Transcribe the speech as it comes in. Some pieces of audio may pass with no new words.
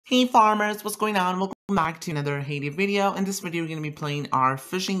Hey farmers, what's going on? Welcome back to another Haiti video. In this video, we're going to be playing our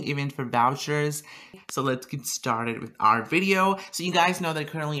fishing event for vouchers. So let's get started with our video. So you guys know that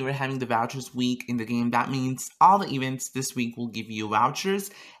currently we're having the vouchers week in the game. That means all the events this week will give you vouchers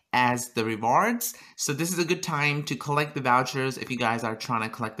as the rewards. So this is a good time to collect the vouchers if you guys are trying to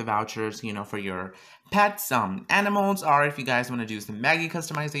collect the vouchers, you know, for your pets, animals, or if you guys want to do some Maggie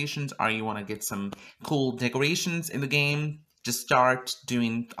customizations, or you want to get some cool decorations in the game. Just start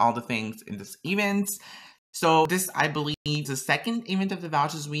doing all the things in this event. So this, I believe, is the second event of the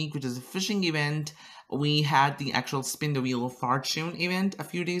Vouchers Week, which is a fishing event. We had the actual Spin the Wheel of Fortune event a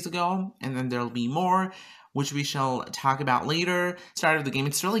few days ago, and then there'll be more, which we shall talk about later. Start of the game.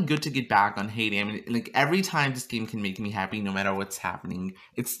 It's really good to get back on Haiti. I mean, like, every time this game can make me happy, no matter what's happening.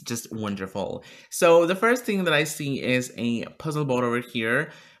 It's just wonderful. So the first thing that I see is a puzzle board over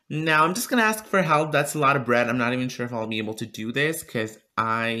here. Now, I'm just going to ask for help. That's a lot of bread. I'm not even sure if I'll be able to do this because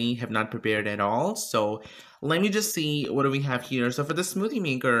I have not prepared at all. So let me just see, what do we have here? So for the smoothie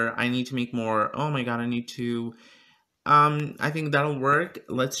maker, I need to make more. Oh my god, I need to, I think that'll work.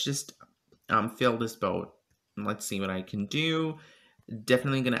 Let's just fill this boat. Let's see what I can do.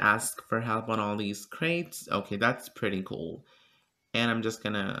 Definitely going to ask for help on all these crates. Okay, that's pretty cool. And I'm just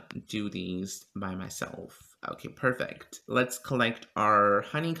going to do these by myself. Okay, perfect. Let's collect our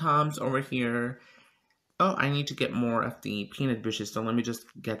honeycombs over here. Oh, I need to get more of the peanut bushes, so let me just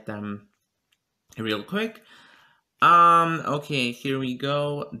get them real quick. Okay, here we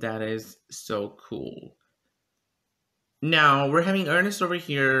go. That is so cool. Now, we're having Ernest over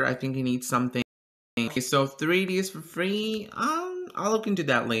here. I think he needs something. Okay, so 3 days for free. I'll look into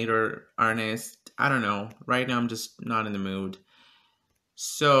that later, Ernest. I don't know. Right now, I'm just not in the mood.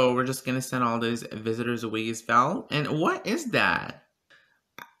 So we're just gonna send all these visitors away as well. And what is that?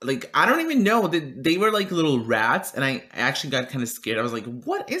 Like, I don't even know. They were like little rats, and I actually got kind of scared. I was like,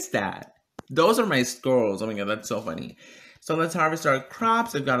 what is that? Those are my squirrels. Oh my god, that's so funny. So let's harvest our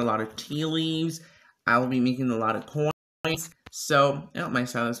crops. I've got a lot of tea leaves. I'll be making a lot of coins. So, oh, my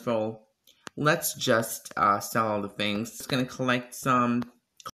salad is full. Let's just sell all the things. Just gonna collect some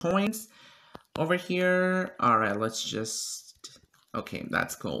coins over here. All right, let's just... Okay,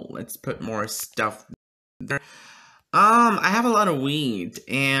 that's cool. Let's put more stuff there. I have a lot of wheat,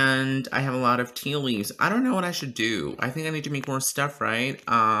 and I have a lot of tea leaves. I don't know what I should do. I think I need to make more stuff, right?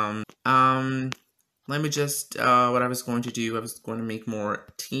 Let me just, what I was going to do, I was going to make more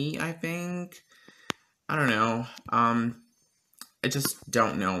tea, I think. I don't know. I just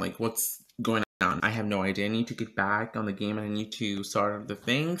don't know, like, what's going on. I have no idea. I need to get back on the game, and I need to sort out the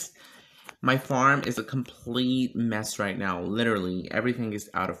things. My farm is a complete mess right now. Literally, everything is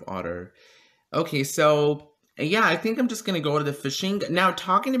out of order. Okay, so, yeah, I think I'm just going to go to the fishing. Now,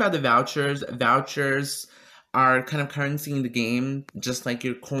 talking about the vouchers, vouchers are kind of currency in the game, just like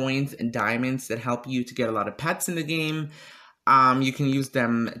your coins and diamonds that help you to get a lot of pets in the game. You can use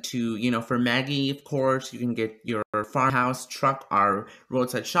them to, you know, for Maggie, of course. You can get your farmhouse, truck, or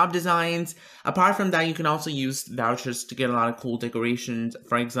roadside shop designs. Apart from that, you can also use vouchers to get a lot of cool decorations.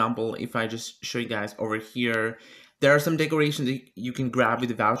 For example, if I just show you guys over here, there are some decorations that you can grab with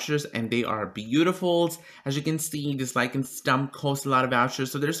the vouchers, and they are beautiful. As you can see, this like and stump costs a lot of vouchers.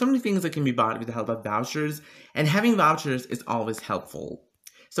 So there's so many things that can be bought with the help of vouchers, and having vouchers is always helpful.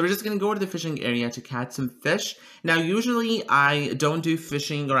 So we're just going to go to the fishing area to catch some fish. Now, usually I don't do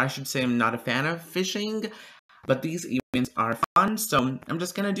fishing, or I should say I'm not a fan of fishing, but these events are fun, so I'm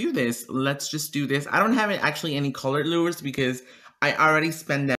just going to do this. Let's just do this. I don't have actually any colored lures because I already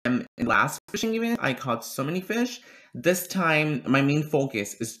spent them in the last fishing event. I caught so many fish. This time, my main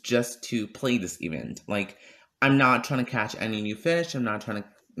focus is just to play this event. Like, I'm not trying to catch any new fish. I'm not trying to,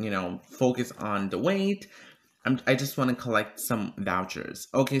 you know, focus on the weight. I just want to collect some vouchers.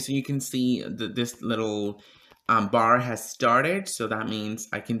 Okay, so you can see this little bar has started. So that means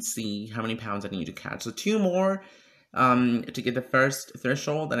I can see how many pounds I need to catch. So 2 more to get the first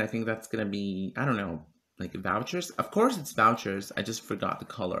threshold. And I think that's going to be, I don't know, like vouchers. Of course it's vouchers. I just forgot the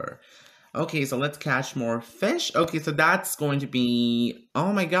color. Okay, so let's catch more fish. Okay, so that's going to be,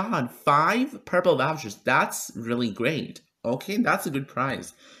 oh my god, 5 purple vouchers. That's really great. Okay, that's a good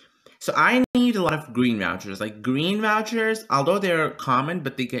prize. So I need a lot of green vouchers. Like, green vouchers, although they're common,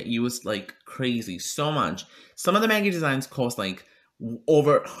 but they get used like crazy, so much. Some of the Maggie designs cost like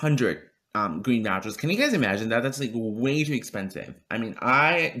over 100 green vouchers. Can you guys imagine that? That's like way too expensive. I mean,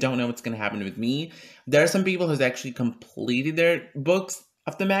 I don't know what's going to happen with me. There are some people who's actually completed their books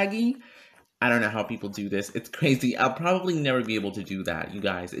of the Maggie. I don't know how people do this. It's crazy. I'll probably never be able to do that, you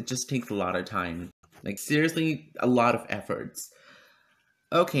guys. It just takes a lot of time. Like, seriously, a lot of efforts.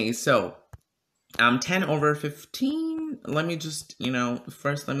 Okay, so 10 over 15. Let me just,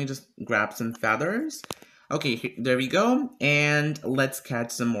 first let me just grab some feathers. Okay, there we go. And let's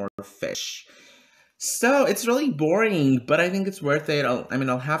catch some more fish. So it's really boring, but I think it's worth it.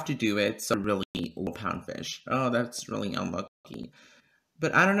 I'll have to do it. So really low pound fish. Oh, that's really unlucky.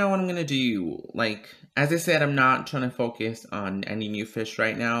 But I don't know what I'm gonna do. Like, as I said, I'm not trying to focus on any new fish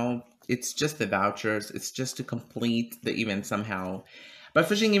right now. It's just the vouchers. It's just to complete the event somehow. But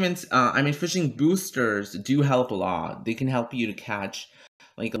fishing events, fishing boosters do help a lot. They can help you to catch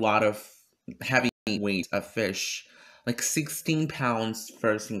like a lot of heavy weight of fish, like 16 pounds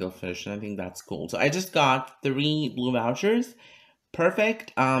for a single fish, and I think that's cool. So I just got 3 blue vouchers.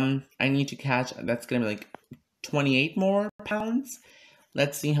 Perfect. I need to catch, that's gonna be like 28 more pounds.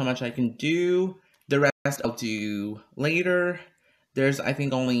 Let's see how much I can do. The rest I'll do later. There's, I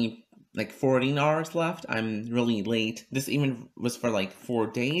think, only like 14 hours left. I'm really late. This even was for like 4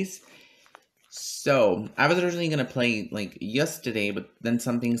 days. So, I was originally going to play like yesterday, but then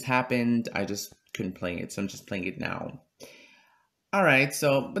some things happened. I just couldn't play it, so I'm just playing it now. Alright,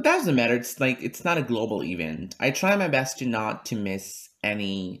 so, but that doesn't matter. It's like, it's not a global event. I try my best to miss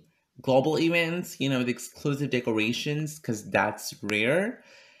any global events, with exclusive decorations, because that's rare.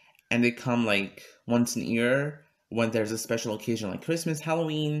 And they come like once a year when there's a special occasion like Christmas,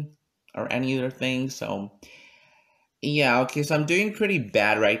 Halloween, or any other thing. So, yeah, okay, so I'm doing pretty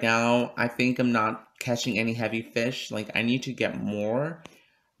bad right now. I think I'm not catching any heavy fish. Like, I need to get more.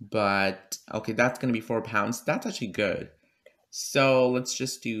 But, okay, that's going to be 4 pounds. That's actually good. So let's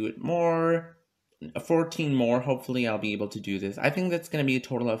just do it more. 14 more. Hopefully I'll be able to do this. I think that's going to be a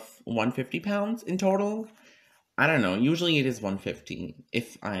total of 150 pounds in total. I don't know. Usually it is 150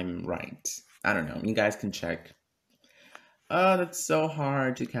 if I'm right. I don't know. You guys can check. Oh, that's so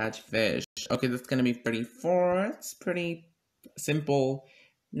hard to catch fish. Okay, that's going to be 34. It's pretty simple.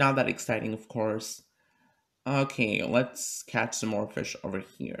 Not that exciting, of course. Okay, let's catch some more fish over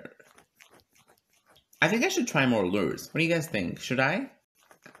here. I think I should try more lures. What do you guys think? Should I?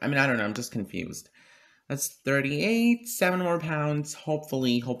 I don't know. I'm just confused. That's 38, 7 more pounds.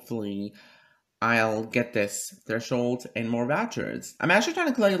 Hopefully, I'll get this threshold and more vouchers. I'm actually trying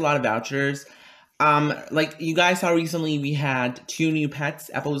to collect a lot of vouchers. Like you guys saw recently, we had 2 new pets,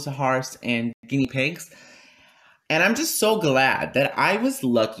 Appaloosa horse and guinea pigs. And I'm just so glad that I was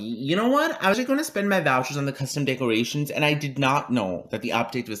lucky. You know what? I was just going to spend my vouchers on the custom decorations, and I did not know that the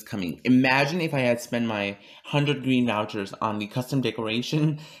update was coming. Imagine if I had spent my 100 green vouchers on the custom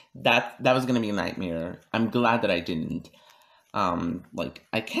decoration. That was going to be a nightmare. I'm glad that I didn't.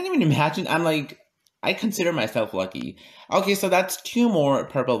 I can't even imagine. I consider myself lucky. Okay, so that's 2 more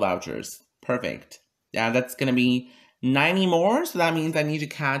purple vouchers. Perfect. Yeah, that's going to be 90 more, so that means I need to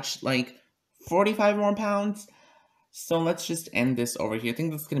catch, 45 more pounds. So let's just end this over here. I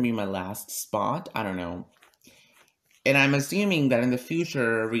think this is going to be my last spot. I don't know. And I'm assuming that in the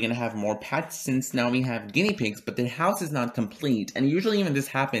future, we're going to have more pets since now we have guinea pigs, but their house is not complete. And usually when this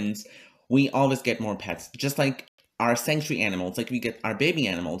happens, we always get more pets. Just like our sanctuary animals, like we get our baby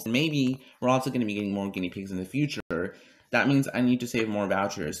animals. And maybe we're also going to be getting more guinea pigs in the future. That means I need to save more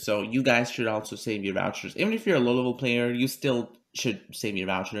vouchers. So you guys should also save your vouchers. Even if you're a low-level player, you still should save your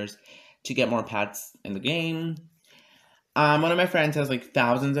vouchers to get more pets in the game. One of my friends has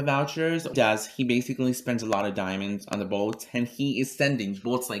thousands of vouchers. He basically spends a lot of diamonds on the boats, and he is sending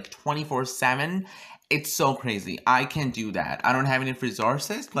boats 24/7. It's so crazy. I can't do that. I don't have enough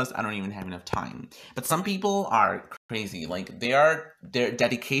resources, plus I don't even have enough time. But some people are crazy. Their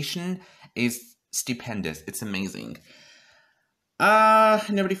dedication is stupendous. It's amazing.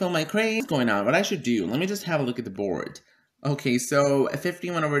 Nobody filled my crate. What's going on? What I should do? Let me just have a look at the board. Okay, so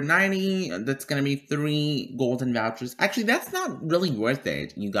 51 over 90, that's gonna be 3 golden vouchers. Actually, that's not really worth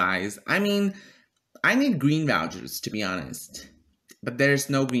it, you guys. I need green vouchers, to be honest. But there's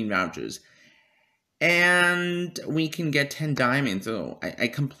no green vouchers. And we can get 10 diamonds. Oh, I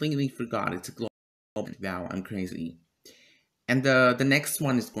completely forgot. It's a global. Wow, I'm crazy. And the next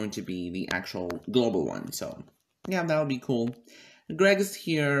one is going to be the actual global one. So, yeah, that'll be cool. Greg is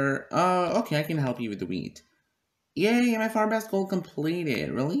here. Okay, I can help you with the wheat. Yay, my farm pass goal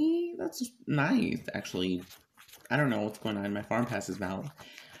completed. Really? That's nice, actually. I don't know what's going on in my farm passes now.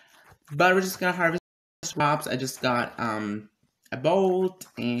 But we're just gonna harvest crops. I just got a boat,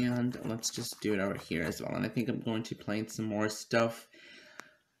 and let's just do it over here as well. And I think I'm going to plant some more stuff.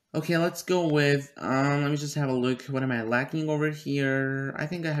 Okay, let's go with, let me just have a look. What am I lacking over here? I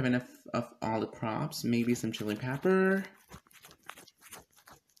think I have enough of all the crops. Maybe some chili pepper.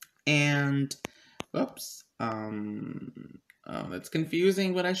 And, whoops. Oh, that's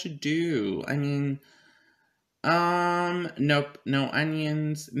confusing what I should do. Nope, no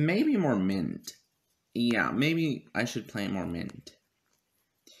onions. Maybe more mint. Yeah, maybe I should play more mint.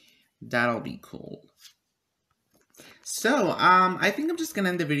 That'll be cool. So, I think I'm just gonna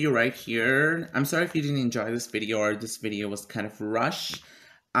end the video right here. I'm sorry if you didn't enjoy this video or this video was kind of rushed.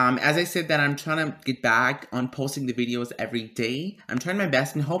 As I said that I'm trying to get back on posting the videos every day. I'm trying my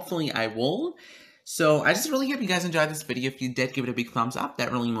best and hopefully I will. So I just really hope you guys enjoyed this video. If you did, give it a big thumbs up.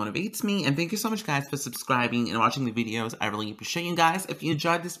 That really motivates me. And thank you so much, guys, for subscribing and watching the videos. I really appreciate you guys. If you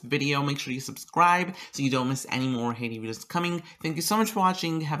enjoyed this video, make sure you subscribe so you don't miss any more Haiti videos coming. Thank you so much for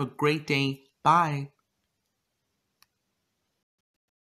watching. Have a great day. Bye.